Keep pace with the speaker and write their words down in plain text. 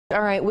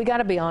All right, we got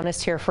to be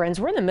honest here, friends.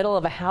 We're in the middle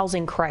of a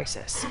housing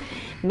crisis.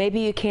 Maybe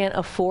you can't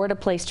afford a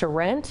place to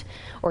rent,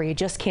 or you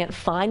just can't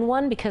find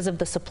one because of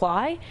the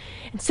supply.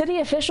 And city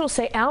officials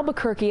say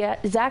Albuquerque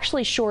is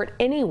actually short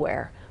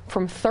anywhere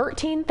from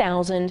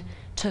 13,000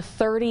 to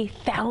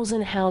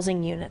 30,000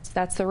 housing units.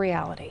 That's the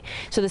reality.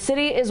 So the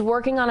city is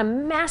working on a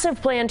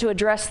massive plan to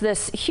address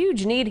this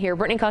huge need here.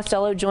 Brittany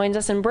Costello joins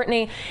us. And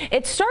Brittany,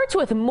 it starts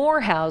with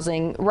more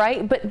housing,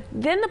 right? But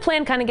then the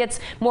plan kind of gets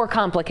more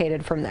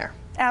complicated from there.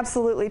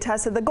 Absolutely,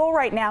 Tessa. The goal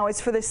right now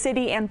is for the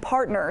city and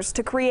partners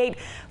to create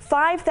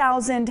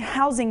 5,000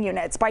 housing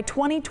units by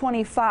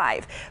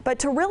 2025. But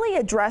to really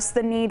address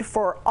the need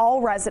for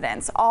all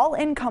residents, all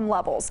income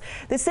levels,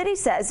 the city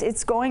says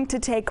it's going to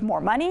take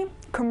more money,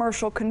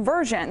 commercial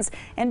conversions,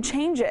 and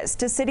changes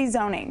to city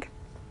zoning.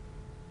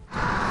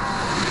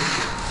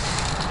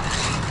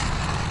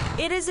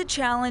 It is a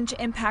challenge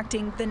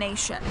impacting the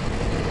nation.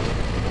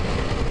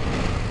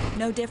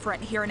 No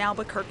different here in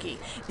Albuquerque.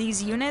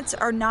 These units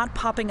are not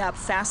popping up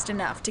fast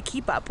enough to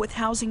keep up with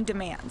housing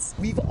demands.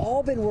 We've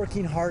all been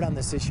working hard on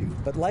this issue,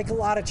 but like a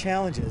lot of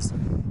challenges,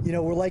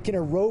 we're like in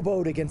a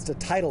rowboat against a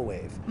tidal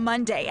wave.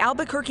 Monday,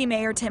 Albuquerque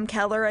Mayor Tim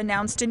Keller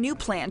announced a new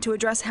plan to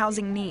address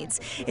housing needs.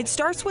 It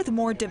starts with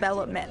more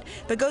development,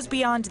 but goes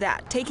beyond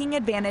that, taking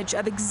advantage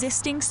of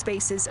existing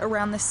spaces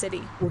around the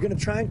city. We're going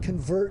to try and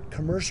convert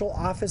commercial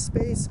office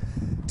space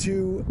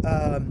to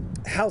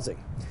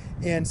housing.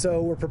 And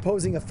so we're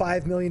proposing a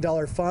 $5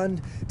 million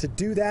fund to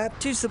do that.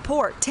 To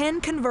support 10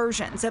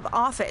 conversions of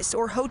office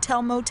or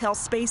hotel-motel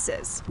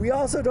spaces. We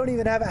also don't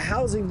even have a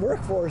housing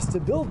workforce to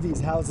build these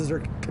houses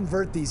or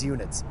convert these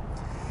units.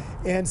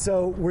 And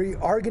so we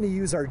are going to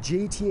use our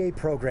JTA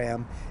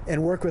program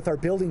and work with our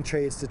building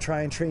trades to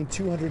try and train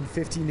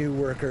 250 new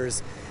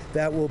workers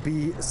that will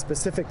be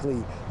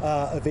specifically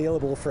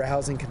available for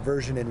housing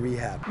conversion and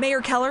rehab.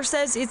 Mayor Keller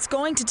says it's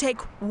going to take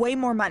way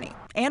more money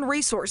and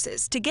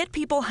resources to get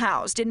people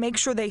housed and make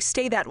sure they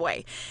stay that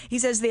way. He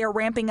says they are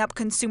ramping up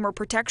consumer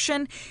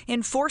protection,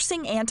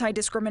 enforcing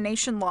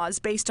anti-discrimination laws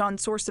based on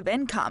source of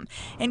income,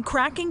 and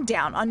cracking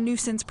down on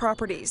nuisance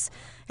properties.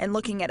 And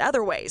looking at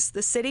other ways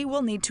the city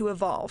will need to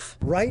evolve.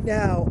 Right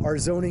now, our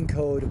zoning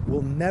code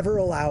will never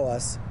allow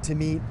us to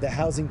meet the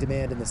housing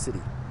demand in the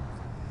city.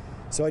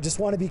 So I just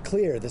want to be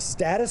clear, the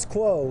status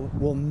quo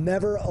will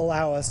never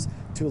allow us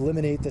to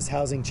eliminate this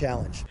housing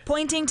challenge.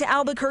 Pointing to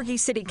Albuquerque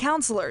city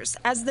councilors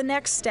as the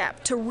next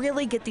step to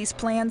really get these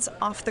plans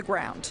off the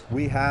ground.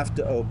 We have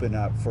to open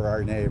up for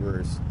our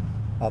neighbors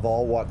of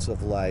all walks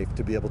of life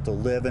to be able to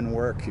live and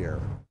work here.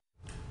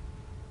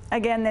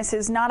 Again, this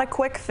is not a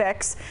quick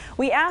fix.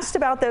 We asked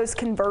about those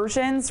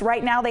conversions.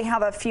 Right now they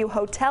have a few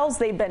hotels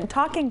they've been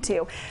talking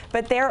to,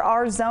 but there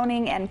are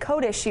zoning and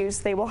code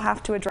issues they will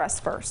have to address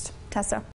first. Tessa.